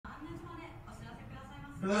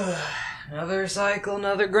Another cycle,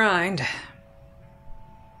 another grind.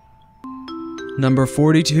 Number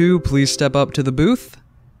 42, please step up to the booth.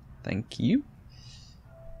 Thank you.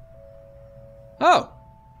 Oh,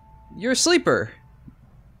 you're a sleeper.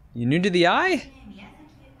 You new to the eye?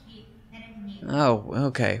 Oh,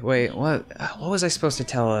 okay. Wait, what was I supposed to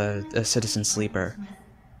tell a citizen sleeper?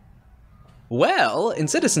 Well, in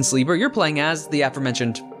Citizen Sleeper, you're playing as the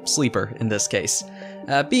aforementioned sleeper in this case.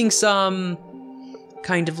 Being some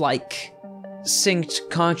kind of like synced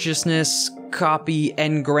consciousness, copy,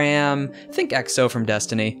 engram, think EXO from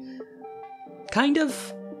Destiny. Kind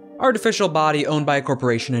of artificial body owned by a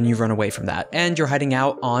corporation, and you've run away from that. And you're hiding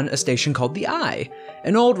out on a station called the Eye,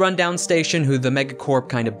 an old rundown station who the megacorp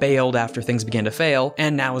kind of bailed after things began to fail,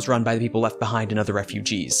 and now is run by the people left behind and other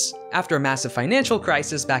refugees. After a massive financial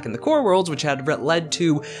crisis back in the core worlds, which had led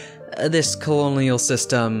to this colonial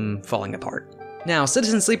system falling apart. Now,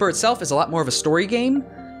 Citizen Sleeper itself is a lot more of a story game,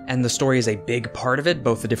 and the story is a big part of it,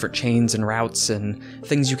 both the different chains and routes and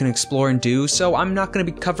things you can explore and do, so I'm not going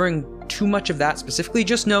to be covering too much of that specifically.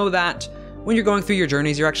 Just know that when you're going through your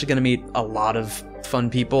journeys, you're actually going to meet a lot of fun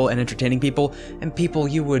people and entertaining people, and people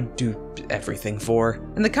you would do everything for.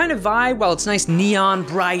 And the kind of vibe, while it's nice, neon,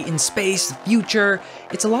 bright, in space, the future,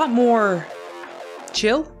 it's a lot more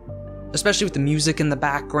chill, especially with the music in the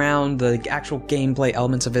background, the actual gameplay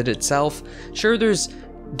elements of it itself. Sure, there's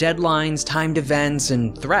deadlines, timed events,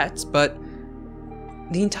 and threats, but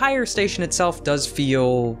the entire station itself does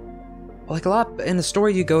feel like a lot in the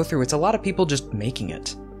story you go through. It's a lot of people just making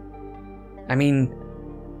it. I mean,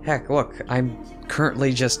 heck, look, I'm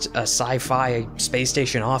currently just a sci-fi space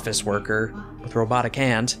station office worker with robotic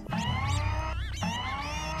hand.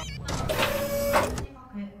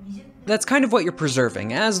 That's kind of what you're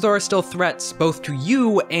preserving, as there are still threats both to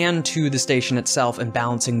you and to the station itself, and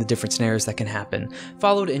balancing the different scenarios that can happen,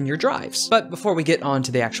 followed in your drives. But before we get on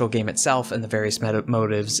to the actual game itself and the various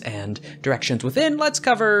motives and directions within, let's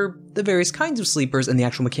cover the various kinds of sleepers and the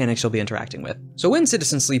actual mechanics you'll be interacting with. So in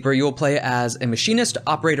Citizen Sleeper, you will play as a machinist,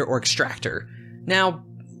 operator, or extractor. Now,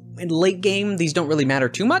 in late game, these don't really matter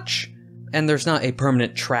too much, and there's not a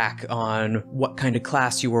permanent track on what kind of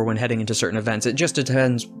class you were when heading into certain events. It just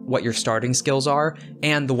depends what your starting skills are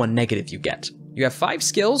and the one negative you get. You have 5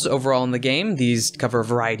 skills overall in the game. These cover a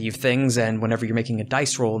variety of things, and whenever you're making a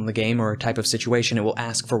dice roll in the game or a type of situation, it will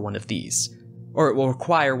ask for one of these. Or it will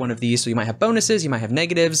require one of these, so you might have bonuses, you might have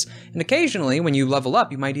negatives, and occasionally when you level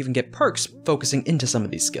up, you might even get perks focusing into some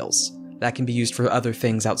of these skills. That can be used for other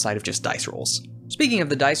things outside of just dice rolls. Speaking of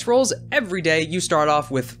the dice rolls, every day you start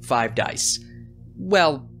off with 5 dice.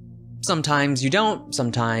 Well, sometimes you don't,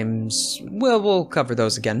 sometimes, well, we'll cover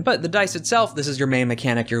those again, but the dice itself, this is your main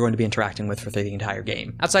mechanic you're going to be interacting with for the entire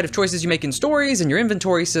game. Outside of choices you make in stories and your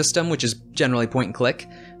inventory system, which is generally point and click,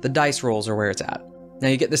 the dice rolls are where it's at. Now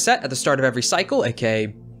you get the set at the start of every cycle,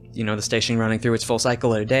 aka, you know, the station running through its full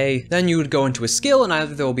cycle in a day. Then you would go into a skill, and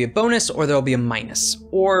either there will be a bonus or there will be a minus,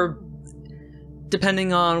 or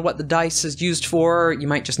depending on what the dice is used for, you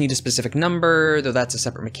might just need a specific number, though that's a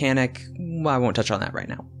separate mechanic. Well, I won't touch on that right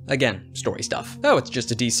now. Again, story stuff. Oh, it's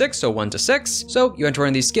just a d6, so 1 to 6. So you enter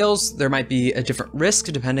in these skills, there might be a different risk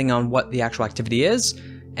depending on what the actual activity is,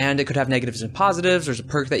 and it could have negatives and positives. There's a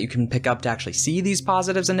perk that you can pick up to actually see these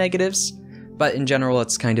positives and negatives, but in general,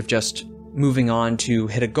 it's kind of just moving on to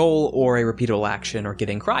hit a goal or a repeatable action or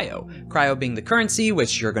getting cryo. Cryo being the currency,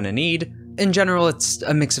 which you're going to need. In general, it's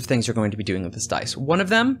a mix of things you're going to be doing with this dice. One of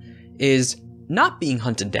them is not being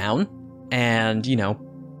hunted down and, you know,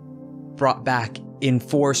 brought back in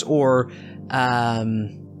force, or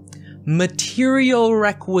material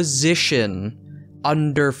requisition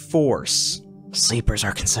under force. Sleepers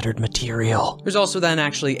are considered material. There's also then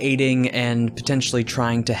actually aiding and potentially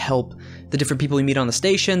trying to help the different people you meet on the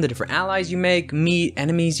station, the different allies you make, meet,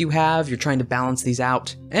 enemies you have. You're trying to balance these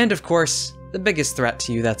out. And of course, the biggest threat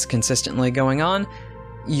to you that's consistently going on,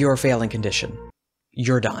 your failing condition.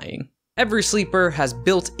 You're dying. Every sleeper has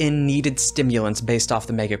built-in needed stimulants based off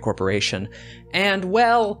the mega corporation. And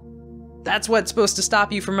well, that's what's supposed to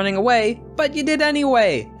stop you from running away, but you did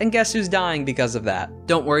anyway. And guess who's dying because of that?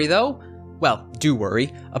 Don't worry though. Well, do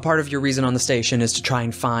worry. A part of your reason on the station is to try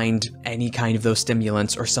and find any kind of those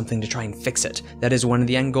stimulants or something to try and fix it. That is one of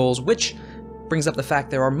the end goals, which brings up the fact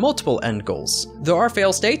there are multiple end goals. There are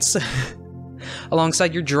fail states.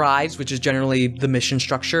 Alongside your drives, which is generally the mission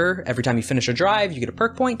structure. Every time you finish a drive, you get a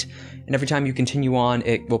perk point, and every time you continue on,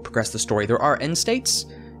 it will progress the story. There are end states,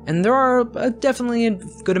 and there are definitely a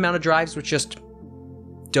good amount of drives which just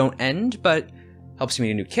don't end, but helps you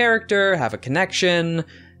meet a new character, have a connection.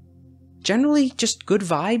 Generally, just good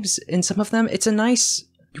vibes in some of them. It's a nice,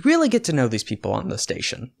 you really get to know these people on the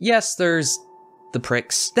station. Yes, there's the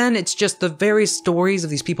pricks. Then it's just the various stories of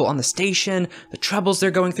these people on the station, the troubles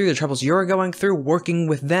they're going through, the troubles you're going through, working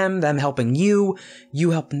with them helping you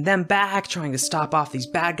helping them back, trying to stop off these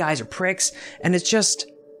bad guys or pricks, and it's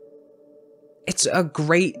a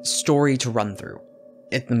great story to run through.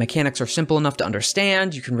 The mechanics are simple enough to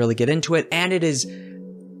understand, you can really get into it, and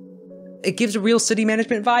it gives a real city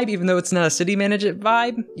management vibe, even though it's not a city management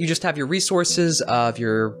vibe. You just have your resources of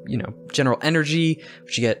your, general energy,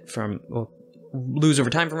 which you get from, lose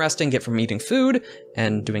over time from resting, get from eating food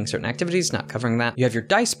and doing certain activities, not covering that. You have your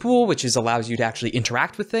dice pool, which allows you to actually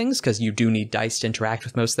interact with things, because you do need dice to interact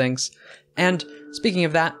with most things. And speaking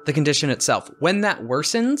of that, the condition itself. When that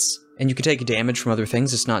worsens, and you can take damage from other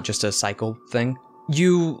things, it's not just a cycle thing,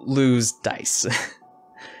 you lose dice.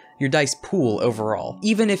 Your dice pool overall.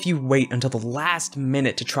 Even if you wait until the last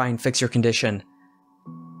minute to try and fix your condition,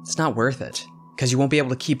 it's not worth it, because you won't be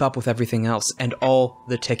able to keep up with everything else and all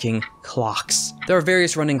the ticking clocks. There are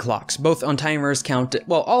various running clocks, both on timers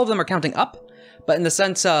all of them are counting up, but in the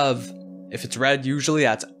sense of, if it's red, usually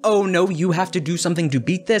that's, oh no, you have to do something to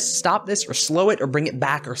beat this, stop this, or slow it, or bring it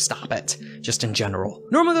back, or stop it, just in general.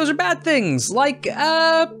 Normally those are bad things, like,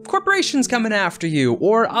 corporations coming after you,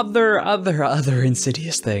 or other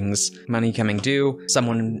insidious things. Money coming due,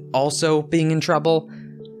 someone also being in trouble.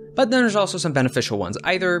 But then there's also some beneficial ones.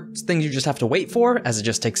 Either things you just have to wait for, as it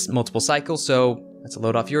just takes multiple cycles, so that's a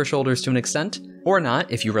load off your shoulders to an extent. Or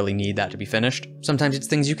not, if you really need that to be finished. Sometimes it's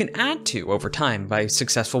things you can add to over time by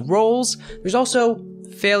successful rolls. There's also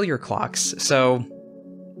failure clocks, so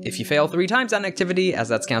if you fail 3 times on an activity as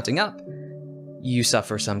that's counting up, you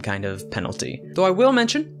suffer some kind of penalty. Though I will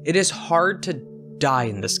mention, it is hard to die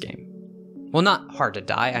in this game. Well, not hard to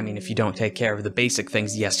die, I mean if you don't take care of the basic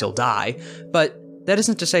things, yes, you'll die, but that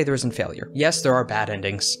isn't to say there isn't failure. Yes, there are bad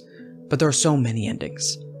endings, but there are so many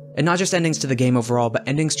endings. And not just endings to the game overall, but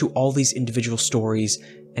endings to all these individual stories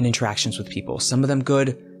and interactions with people. Some of them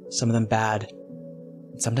good, some of them bad,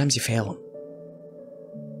 and sometimes you fail them.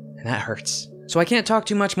 And that hurts. So I can't talk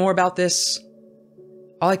too much more about this.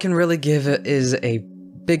 All I can really give is a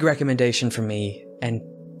big recommendation from me, and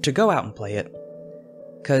to go out and play it.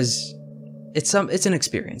 Because it's an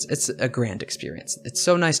experience. It's a grand experience. It's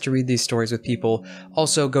so nice to read these stories with people.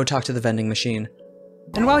 Also, go talk to the vending machine.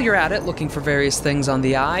 And while you're at it, looking for various things on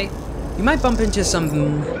the eye, you might bump into some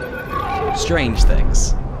strange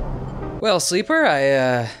things. Well, Sleeper,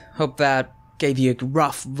 I hope that gave you a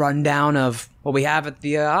rough rundown of what we have at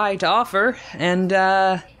the eye to offer. And,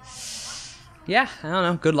 yeah, I don't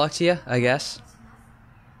know, good luck to you, I guess.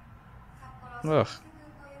 Ugh.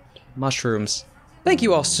 Mushrooms. Thank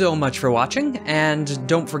you all so much for watching, and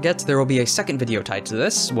don't forget there will be a second video tied to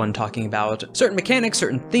this, one talking about certain mechanics,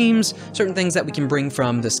 certain themes, certain things that we can bring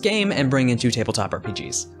from this game and bring into tabletop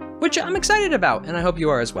RPGs, which I'm excited about, and I hope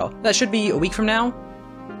you are as well. That should be a week from now.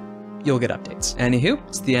 You'll get updates. Anywho,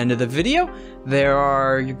 it's the end of the video. There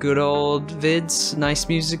are your good old vids, nice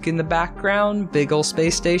music in the background, big old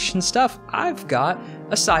space station stuff. I've got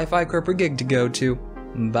a sci-fi corporate gig to go to.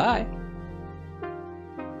 Bye.